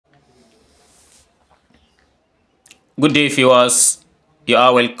Good day, viewers. You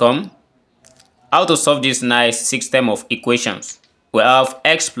are welcome. How to solve this nice system of equations? We have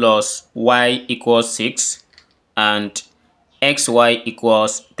x plus y equals 6 and xy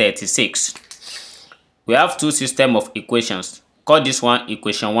equals 36. We have two systems of equations. Call this one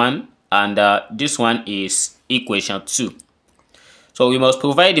equation 1 and this one is equation 2. So we must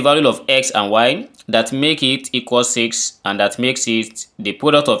provide the value of x and y that make it equal 6 and that makes it the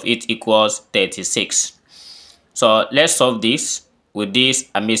product of it equals 36. So let's solve this with these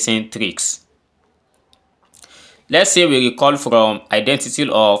amazing tricks. Let's say we recall from identity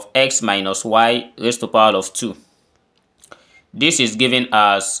of x minus y raised to the power of 2. This is given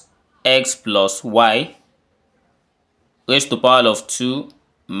as x plus y raised to the power of 2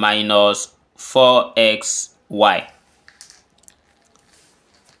 minus 4xy.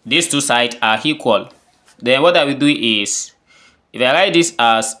 These two sides are equal. Then what I will do is, if I write this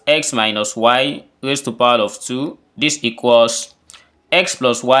as x minus y raised to the power of 2, this equals x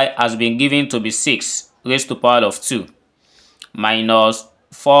plus y has been given to be 6 raised to the power of 2 minus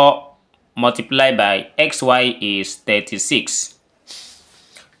 4 multiplied by xy is 36.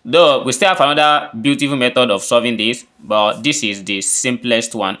 Though we still have another beautiful method of solving this, but this is the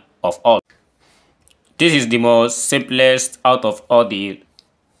simplest one of all. This is the most simplest out of all the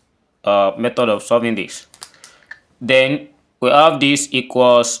method of solving this. Then we have this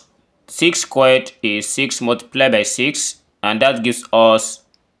equals 6 squared is 6 multiplied by 6, and that gives us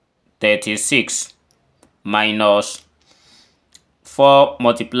 36 minus 4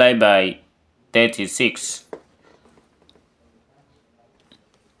 multiplied by 36.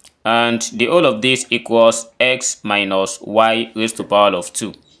 And the whole of this equals x minus y raised to the power of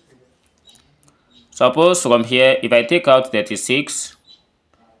 2. Suppose from here, if I take out 36,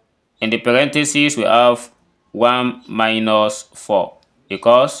 in the parentheses we have 1 minus 4,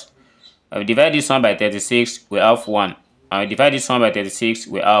 because if we divide this one by 36, we have 1. And we divide this one by 36,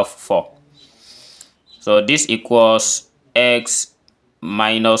 we have 4. So this equals x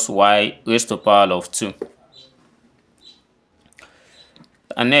minus y raised to the power of 2.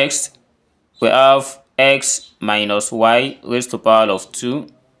 And next, we have x minus y raised to the power of 2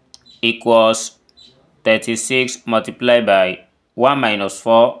 equals 36 multiplied by 1 minus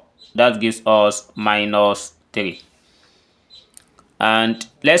 4. That gives us minus 3. And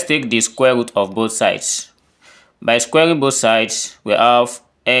let's take the square root of both sides. By squaring both sides, we have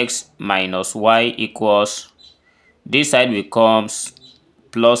x minus y equals, this side becomes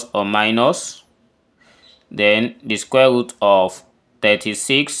plus or minus, then the square root of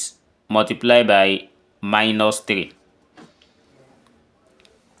 36 multiplied by minus 3.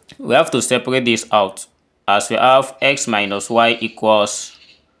 We have to separate this out, as we have x minus y equals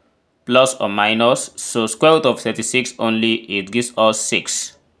plus or minus, so square root of 36 only, it gives us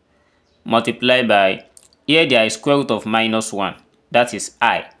 6 multiplied by, here there is square root of minus 1, that is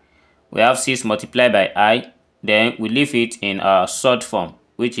I. We have 6 multiplied by I, then we leave it in a short form,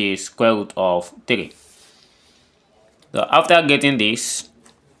 which is square root of 3. So after getting this,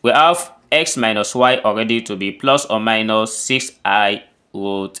 we have x minus y already to be plus or minus 6i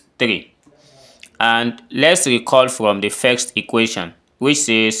root 3. And let's recall from the first equation, which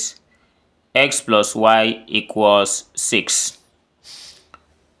says x plus y equals 6.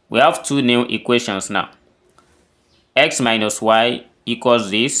 We have two new equations now. X minus y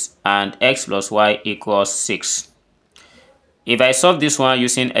equals this, and x plus y equals 6. If I solve this one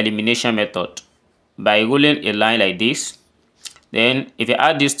using elimination method, by ruling a line like this, then if you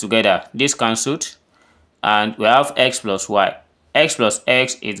add this together, this cancelled, and we have x plus y. X plus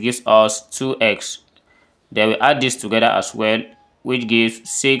x, it gives us 2x. Then we add this together as well, which gives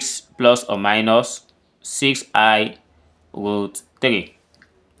 6 plus or minus 6i root 3.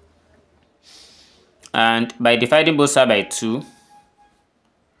 And by dividing both sides by 2,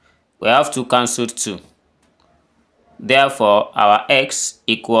 we have to cancel 2. Therefore, our x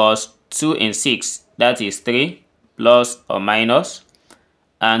equals 2 in 6, that is 3, plus or minus,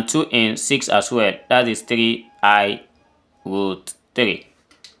 and 2 in 6 as well, that is 3i root 3.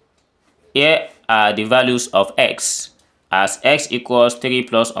 Here are the values of x, as x equals 3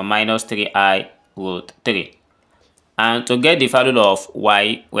 plus or minus 3i root 3. And to get the value of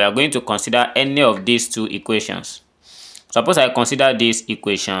y, we are going to consider any of these two equations. Suppose I consider this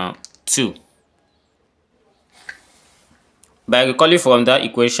equation 2. By recalling from that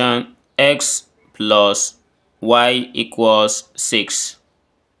equation, x plus y equals 6.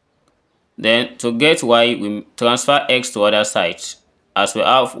 Then to get y, we transfer x to other side, as we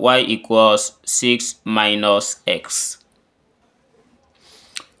have y equals 6 minus x.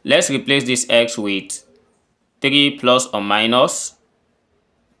 Let's replace this x with 3 plus or minus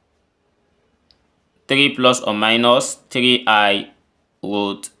 3 plus or minus 3I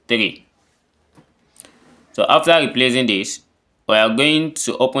root 3. So after replacing this, we are going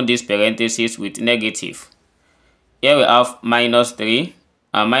to open this parenthesis with negative. Here we have minus 3,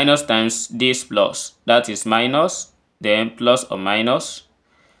 and minus times this plus, that is minus, then plus or minus.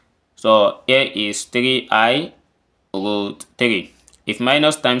 So here is 3I root 3. If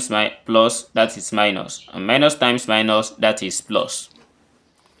minus times my plus, that is minus, and minus times minus, that is plus.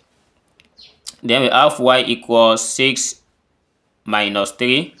 Then we have y equals 6 minus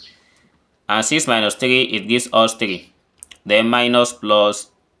 3, and 6 minus 3, it gives us 3. Then minus plus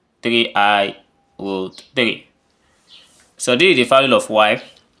 3I root 3. So this is the value of y,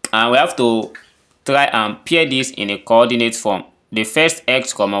 and we have to try and pair this in a coordinate form. The first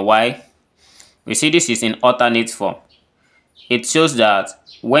x comma y, we see this is in alternate form. It shows that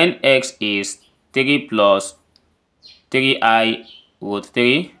when x is 3 plus 3I root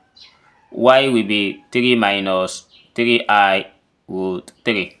 3, y will be 3 minus 3I root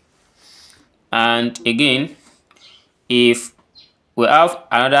 3. And again, if we have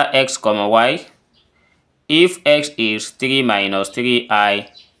another x comma y, if x is 3 minus 3I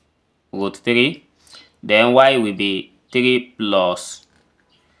root 3, then y will be 3 plus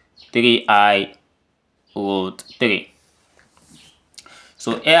 3I root 3.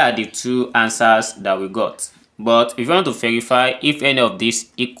 So here are the two answers that we got. But if you want to verify if any of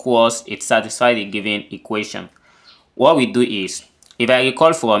these equals, it satisfies the given equation, what we do is, if I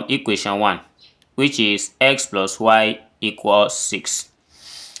recall from equation 1, which is x plus y equals 6.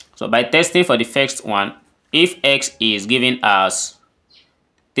 So by testing for the first one, if x is given as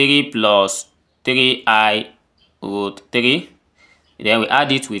 3 plus 3I root 3, then we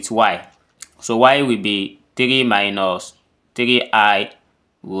add it with y. So y will be 3 minus 3I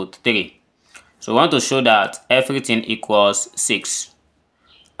root 3. So we want to show that everything equals 6.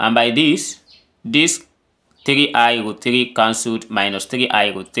 And by this 3I root 3 cancelled minus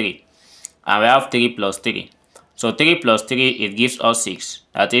 3I root 3. And we have 3 plus 3. So 3 plus 3, it gives us 6.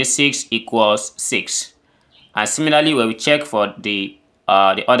 That is 6 equals 6. And similarly, when we check for the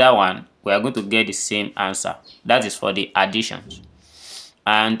other one, we are going to get the same answer. That is for the additions.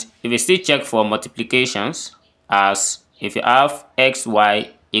 And if we still check for multiplications, as if you have xy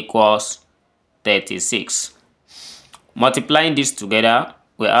equals 36. Multiplying this together,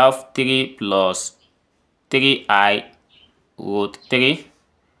 we have 3 plus 3I root 3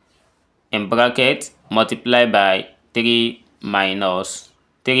 in bracket multiplied by 3 minus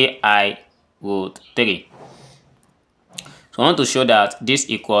 3I root 3. So I want to show that this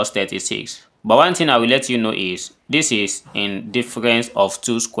equals 36. But one thing I will let you know is this is in difference of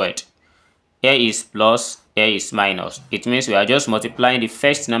 2 squared. Here is plus, here is minus. It means we are just multiplying the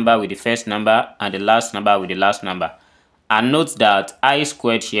first number with the first number and the last number with the last number. And note that I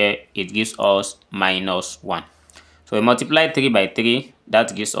squared here, it gives us minus 1. So we multiply 3 by 3,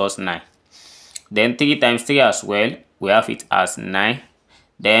 that gives us 9. Then 3 times 3 as well, we have it as 9.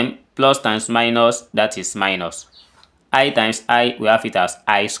 Then plus times minus, that is minus. I times I, we have it as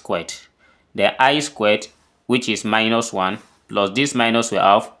I squared. Then I squared, which is minus 1, plus this minus we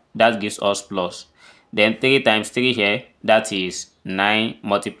have, that gives us plus. Then 3 times 3 here, that is 9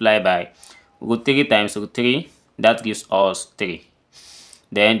 multiplied by root 3 times root 3, that gives us 3.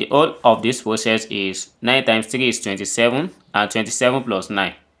 Then the whole of this process is 9 times 3 is 27, and 27 plus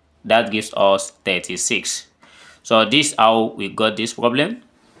 9, that gives us 36. So this is how we got this problem.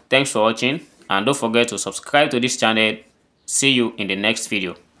 Thanks for watching, and don't forget to subscribe to this channel. See you in the next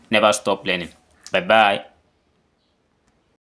video. Never stop learning. Bye bye.